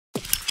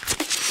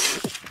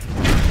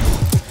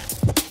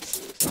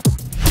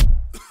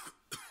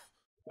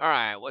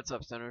Alright, what's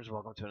up, Stoners?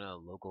 Welcome to another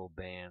local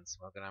band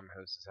Smokeout. I'm your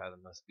host, is how the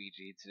must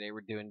BG. Today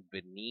we're doing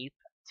Beneath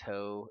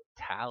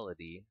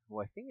Totality,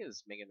 who I think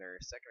is making their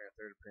second or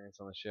third appearance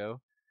on the show.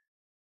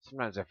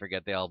 Sometimes I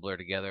forget they all blur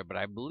together, but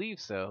I believe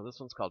so. This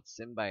one's called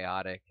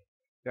Symbiotic.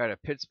 They're out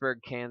of Pittsburgh,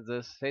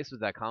 Kansas.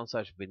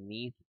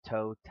 Facebook.com/Beneath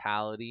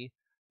Totality.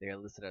 They are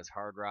listed as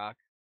hard rock.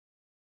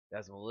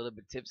 Guys, I'm a little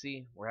bit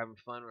tipsy. We're having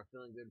fun. We're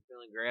feeling good,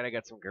 feeling great. I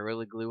got some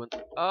Gorilla Glue.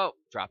 Oh,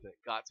 drop it.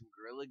 Got some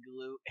Gorilla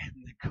Glue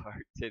in the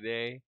cart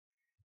today.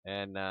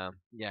 And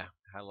yeah,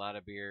 had a lot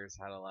of beers,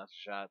 had a lot of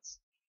shots.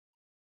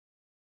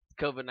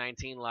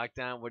 COVID-19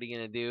 lockdown. What are you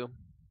going to do?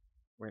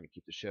 We're going to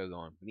keep the show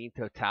going. Beneath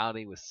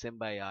Totality with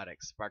Symbiotic.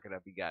 Spark it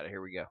up. You got it.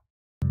 Here we go.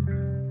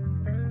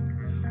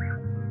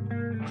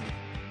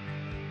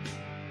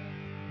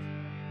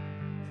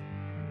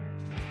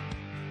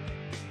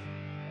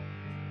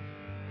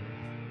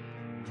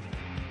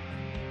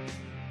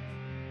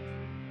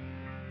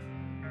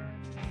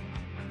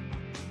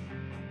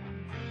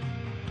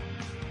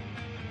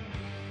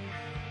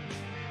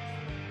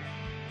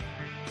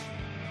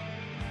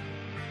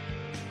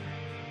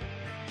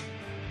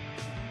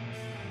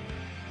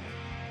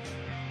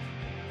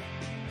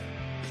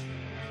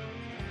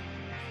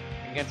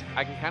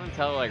 I can kind of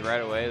tell like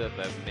right away that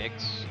the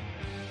mix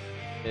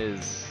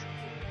is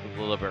a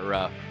little bit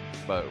rough,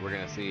 but we're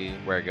gonna see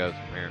where it goes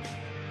from here.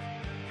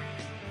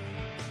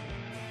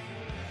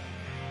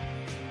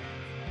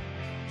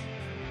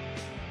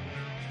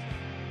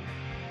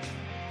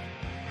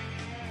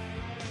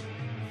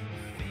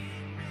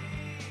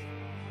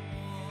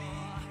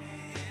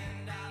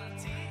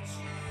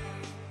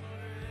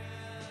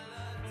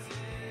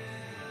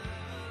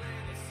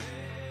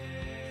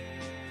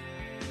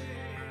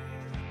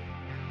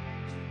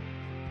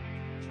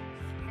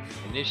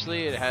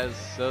 Initially, it has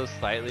so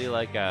slightly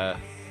like a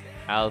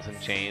Alice in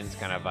Chains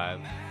kind of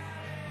vibe.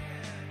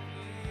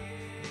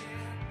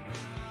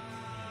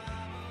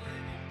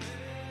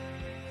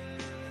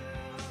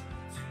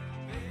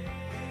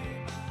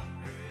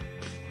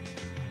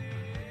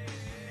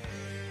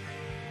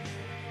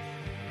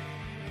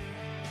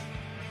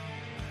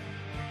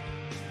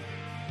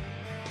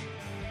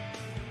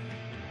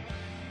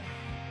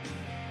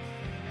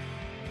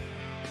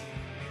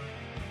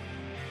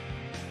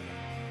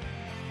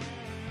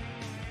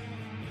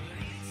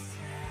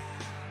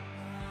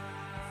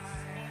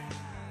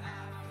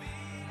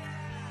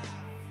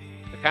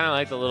 Kind of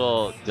like the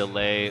little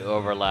delay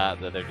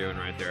overlap that they're doing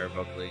right there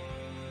vocally.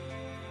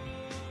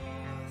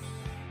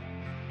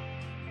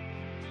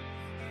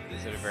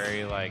 Is it a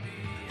very like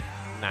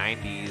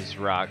 90s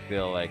rock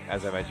feel, like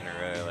as I mentioned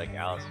earlier, like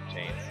Alice in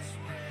Chains?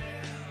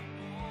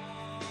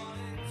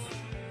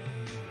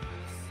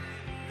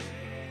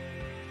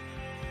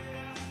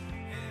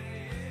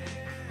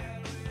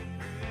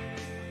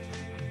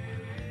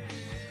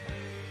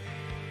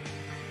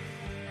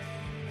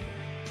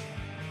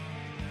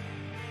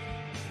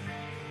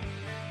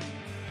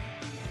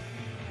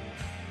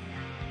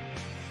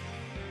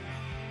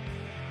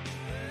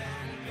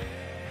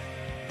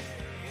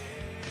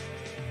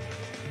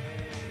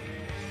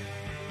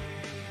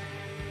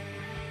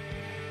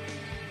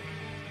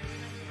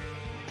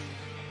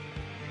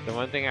 The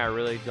one thing I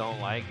really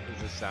don't like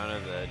is the sound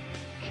of the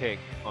kick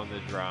on the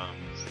drums.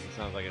 It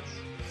sounds like it's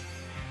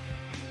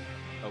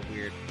a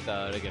weird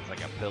thud against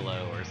like a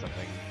pillow or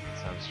something. It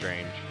sounds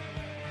strange.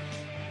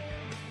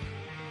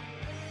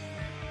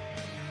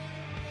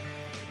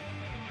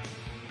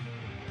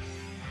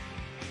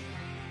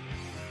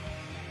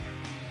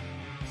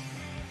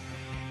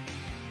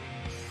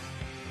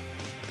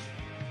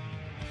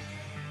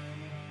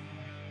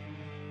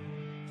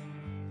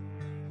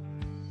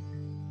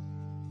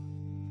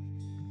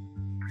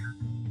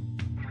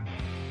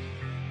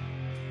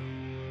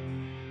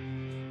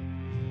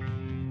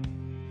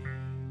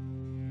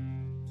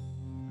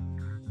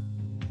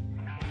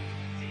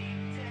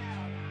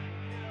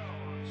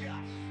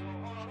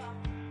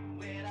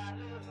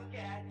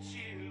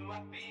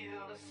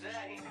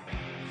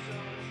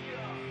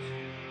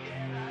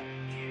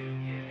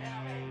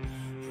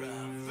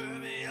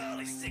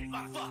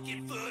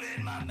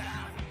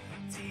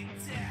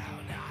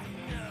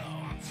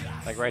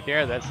 Like right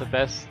there, that's the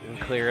best and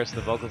clearest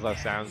the vocals I've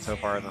sounded so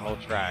far in the whole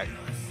track.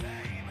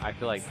 I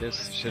feel like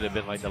this should have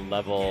been like the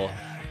level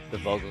the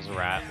vocals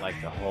were at,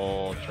 like the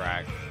whole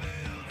track.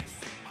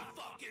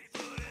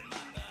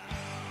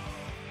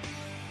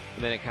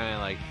 And then it kind of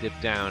like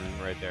dipped down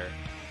right there.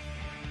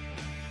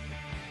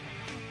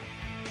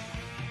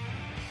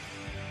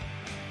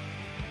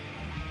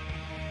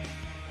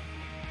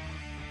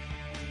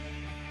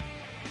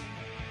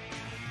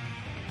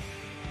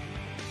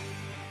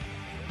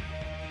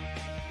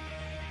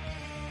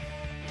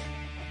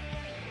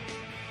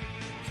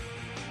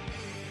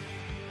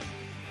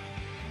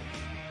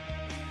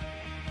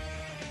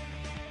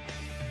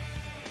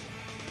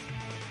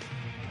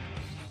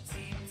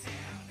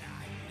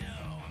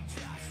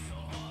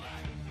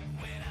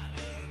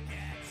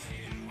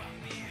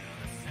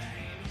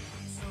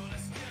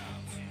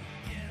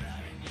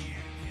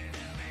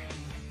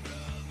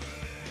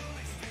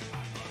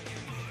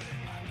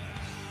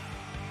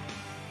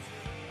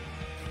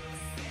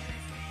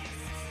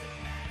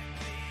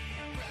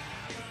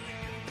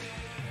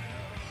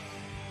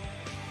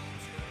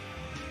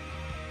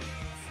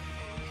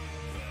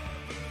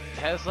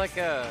 has like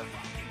a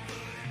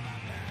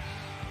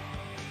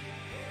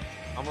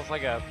almost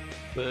like a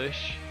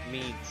Bush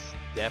meets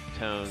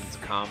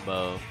Deftones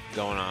combo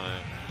going on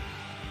it.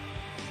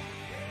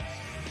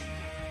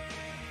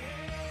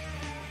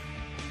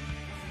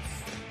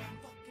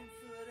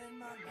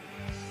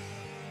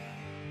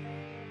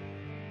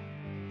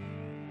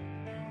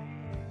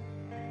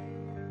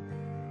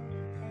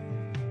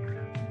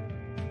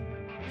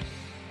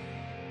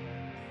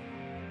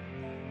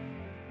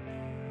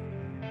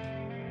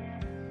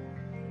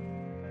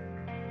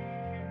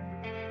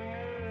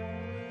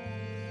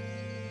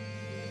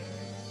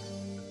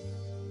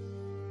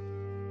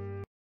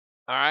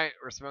 Alright,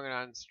 we're smoking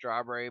on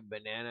Strawberry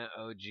Banana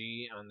OG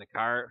on the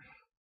cart.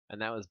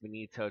 And that was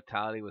Beneath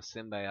Totality with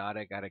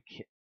Symbiotic out of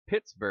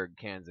Pittsburgh,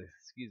 Kansas.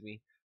 Excuse me.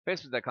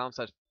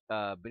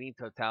 Facebook.com/Beneath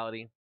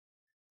Totality.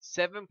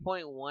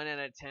 7.1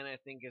 out of 10, I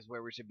think, is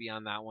where we should be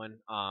on that one.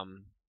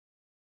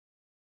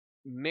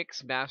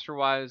 Mix master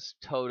wise,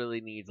 totally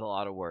needs a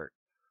lot of work.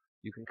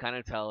 You can kind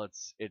of tell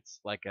it's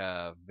like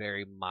a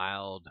very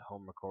mild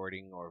home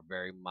recording or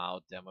very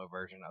mild demo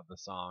version of the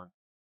song.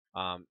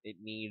 It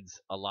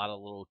needs a lot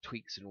of little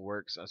tweaks and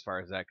works as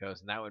far as that goes,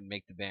 and that would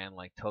make the band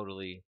like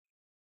totally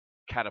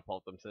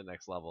catapult them to the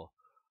next level.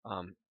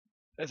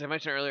 As I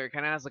mentioned earlier, it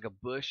kind of has like a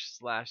Bush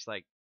slash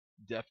like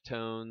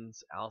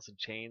Deftones, Alice in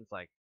Chains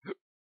like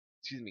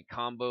excuse me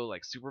combo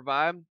like super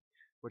vibe,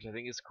 which I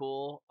think is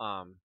cool.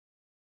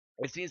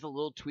 It needs a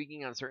little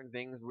tweaking on certain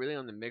things, really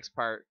on the mix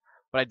part.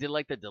 But I did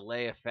like the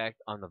delay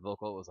effect on the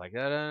vocal. It was like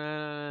like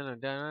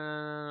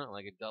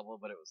a double,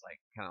 but it was like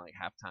kind of like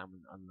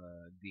halftime on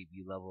the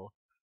debut level.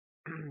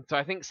 So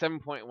I think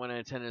 7.1 out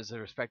of 10 is a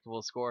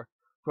respectable score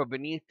for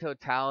Beneath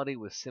Totality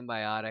with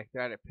Symbiotic.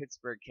 They're out of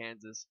Pittsburgh,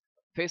 Kansas.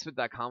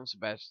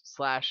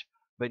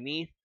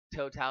 Facebook.com/Beneath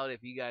Totality.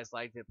 If you guys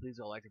liked it, please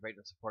don't like to rate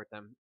and support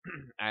them.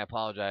 I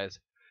apologize.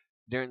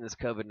 During this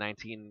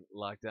COVID-19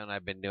 lockdown,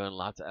 I've been doing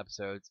lots of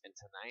episodes, and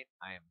tonight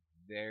I am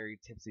very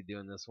tipsy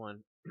doing this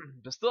one,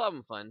 but still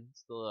having fun,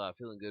 still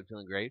feeling good,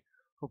 feeling great.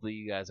 Hopefully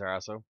you guys are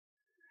also.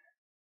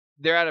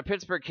 They're out of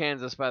Pittsburgh,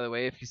 Kansas, by the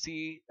way. If you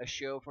see a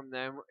show from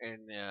them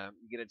and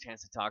you get a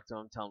chance to talk to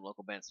them, tell them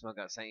local band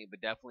Smokeout sent you,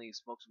 but definitely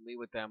smoke some weed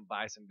with them,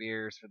 buy some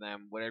beers for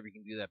them, whatever you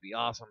can do, that'd be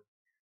awesome.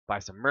 Buy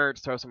some merch,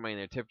 throw some money in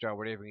their tip jar,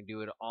 whatever you can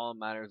do. It all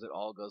matters. It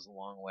all goes a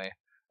long way.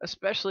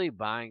 Especially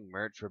buying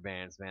merch for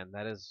bands, man.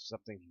 That is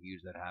something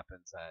huge that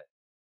happens that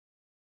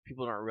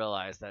people don't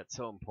realize that's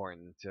so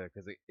important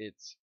because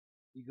it's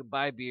you can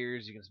buy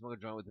beers, you can smoke a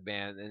joint with the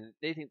band, and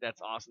they think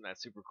that's awesome.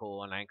 That's super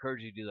cool, and I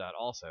encourage you to do that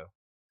also.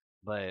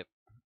 But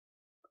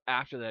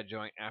after that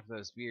joint, after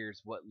those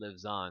beers, what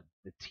lives on?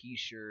 The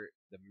T-shirt,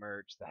 the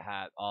merch, the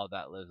hat, all of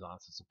that lives on.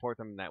 So support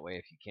them in that way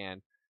if you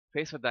can.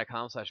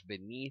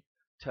 Facebook.com/Beneath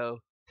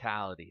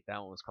Totality.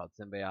 That one was called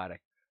Symbiotic.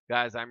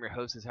 Guys, I'm your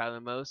host, is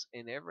Tyler Most,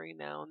 and every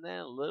now and then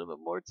a little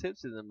bit more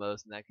tipsy than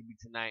most, and that could be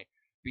tonight.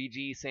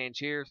 BG saying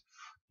cheers,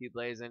 keep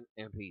blazing,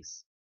 and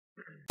peace.